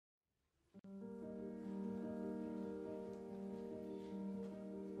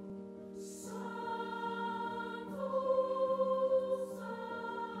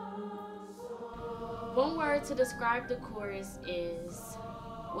One word to describe the chorus is,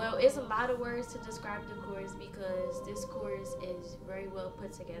 well, it's a lot of words to describe the chorus because this chorus is very well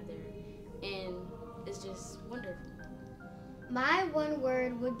put together and it's just wonderful. My one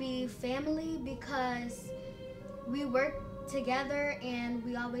word would be family because we work together and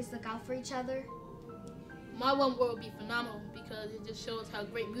we always look out for each other. My one word would be phenomenal because it just shows how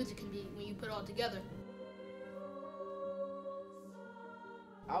great music can be when you put it all together.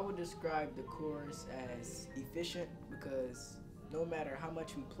 I would describe the chorus as efficient because no matter how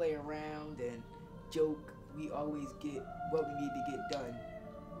much we play around and joke, we always get what we need to get done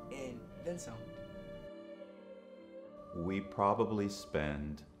and then some. We probably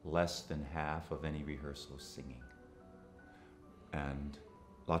spend less than half of any rehearsal singing. And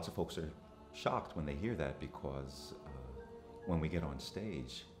lots of folks are shocked when they hear that because when we get on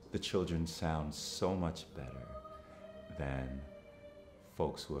stage, the children sound so much better than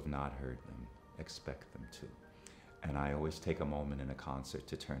folks who have not heard them expect them to. And I always take a moment in a concert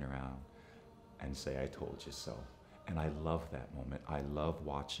to turn around and say, I told you so. And I love that moment. I love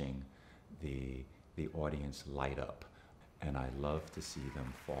watching the audience light up. And I love to see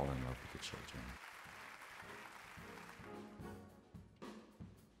them fall in love with the children.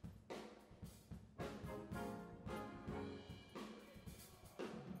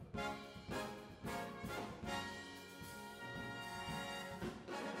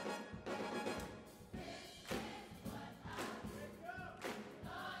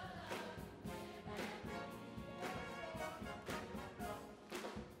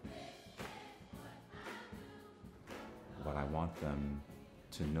 What I want them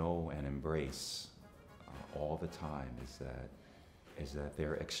to know and embrace all the time is that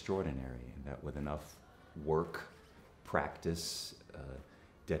they're extraordinary and that with enough work, practice,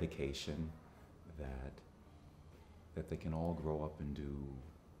 dedication, that they can all grow up and do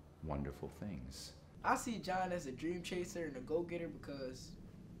wonderful things. I see John as a dream chaser and a go-getter because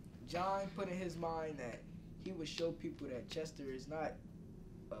John put in his mind that he would show people that Chester is not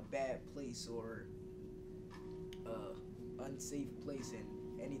a bad place or unsafe place, and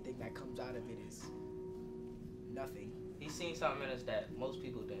anything that comes out of it is nothing. He's seen something in us that most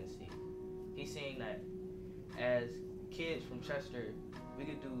people didn't see. He's seen that as kids from Chester, we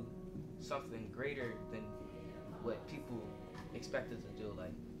could do something greater than what people expect us to do.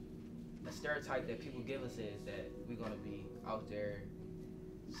 Like, a stereotype that people give us is that we're gonna be out there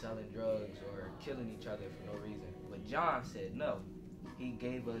selling drugs or killing each other for no reason. But John said no. He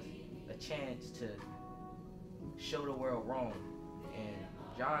gave us a chance to show the world wrong. And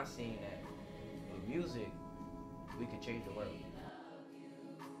John seen that with music, we could change the world.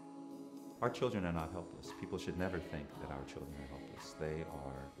 Our children are not helpless. People should never think that our children are helpless. They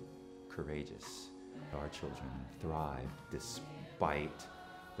are courageous. Our children thrive despite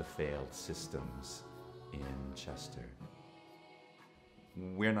the failed systems in Chester.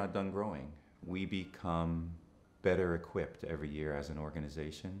 We're not done growing. We become better equipped every year as an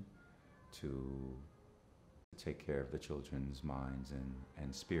organization to take care of the children's minds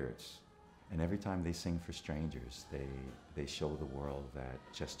and spirits. And every time they sing for strangers, they show the world that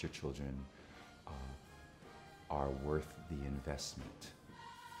Chester children are worth the investment.